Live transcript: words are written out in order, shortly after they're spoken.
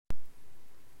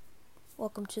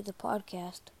welcome to the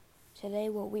podcast. Today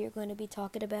what we are going to be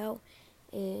talking about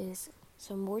is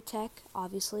some more tech,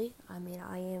 obviously. I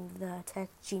am the tech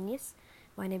genius.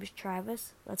 My name is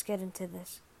Travis. Let's get into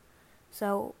this.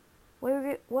 So,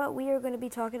 what we are going to be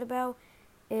talking about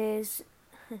is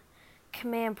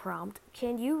command prompt.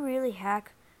 Can you really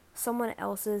hack someone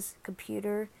else's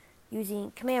computer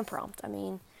using command prompt?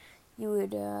 You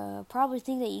would probably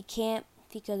think that you can't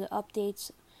because of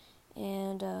updates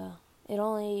and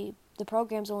the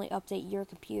programs only update your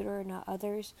computer, not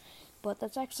others, but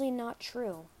that's actually not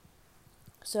true.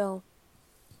 So,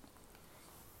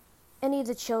 any of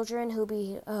the children who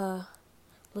be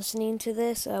listening to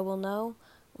this will know,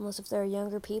 unless if they're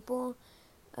younger people.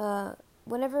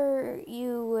 Whenever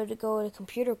you would go to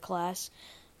computer class,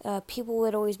 people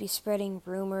would always be spreading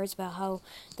rumors about how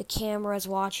the camera is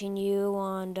watching you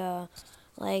and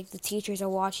the teachers are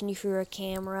watching you through a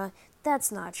camera.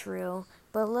 That's not true.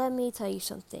 But let me tell you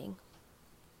something.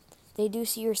 They do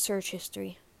see your search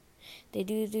history. They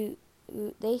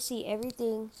see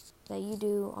everything that you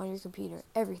do on your computer.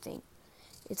 Everything.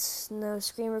 It's no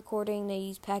screen recording. They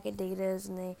use packet data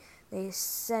and they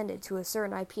send it to a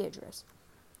certain IP address.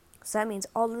 So that means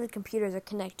all of the computers are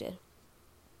connected.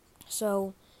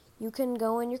 So you can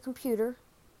go in your computer,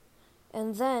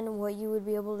 and then what you would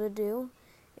be able to do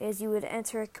is you would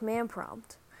enter a command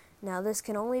prompt. Now this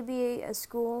can only be a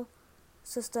school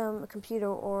system, a computer,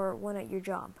 or one at your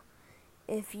job.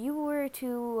 If you were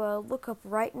to look up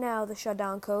right now the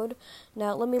shutdown code,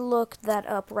 now let me look that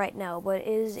up right now, but it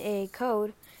is a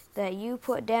code that you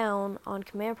put down on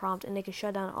command prompt and it can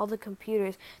shut down all the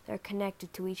computers that are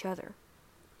connected to each other.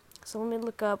 So let me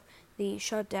look up the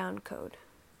shutdown code.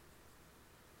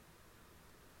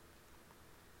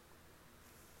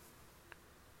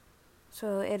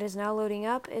 So it is now loading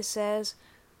up. It says,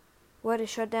 what is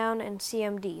shutdown and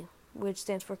CMD, which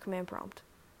stands for command prompt.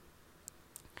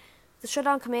 The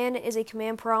shutdown command is a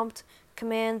command prompt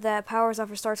command that powers off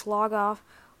or starts log off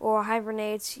or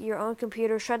hibernates your own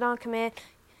computer. Shutdown command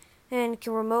and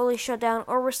can remotely shut down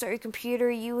or restart your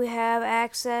computer. You have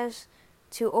access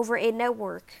to over a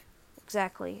network.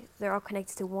 Exactly. They're all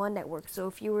connected to one network. So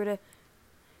if you were to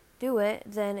do it,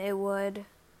 then it would,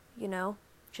 you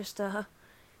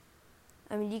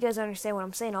guys understand what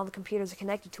I'm saying. All the computers are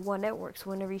connected to one network. So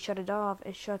whenever you shut it off,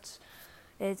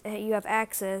 you have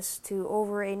access to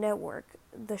over a network.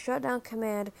 The shutdown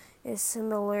command is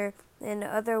similar in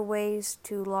other ways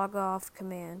to log off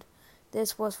command.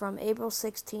 This was from April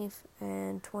 16th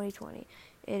and 2020.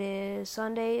 It is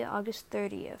Sunday, August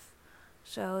 30th.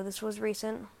 So this was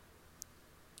recent.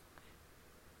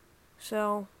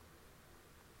 So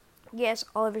yes,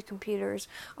 all of your computers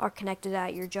are connected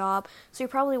at your job. So you're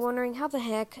probably wondering, how the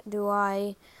heck do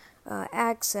I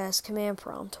access command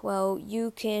prompt? Well,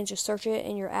 you can just search it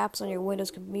in your apps on your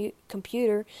Windows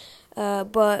computer,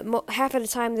 but half of the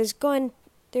time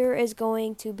there is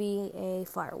going to be a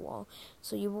firewall.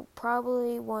 So you're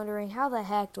probably wondering, how the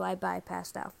heck do I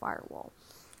bypass that firewall?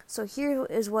 So here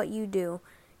is what you do.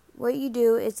 What you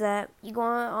do is that you go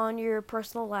on your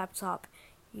personal laptop,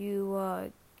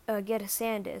 you get a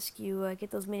SanDisk, you get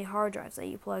those mini hard drives that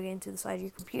you plug into the side of your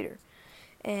computer,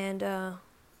 and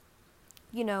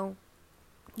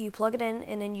you plug it in,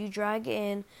 and then you drag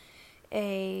in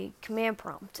a command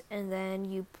prompt, and then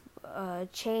you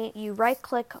right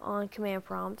click on command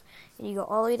prompt, and you go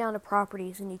all the way down to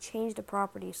properties, and you change the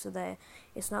properties so that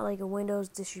it's not like a Windows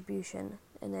distribution.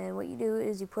 And then what you do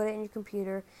is you put it in your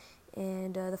computer,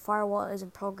 and the firewall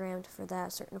isn't programmed for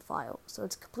that certain file. So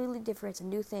it's completely different. It's a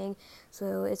new thing,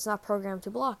 so it's not programmed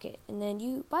to block it. And then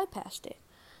you bypassed it.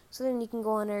 So then you can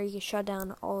go on there, you can shut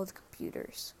down all of the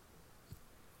computers.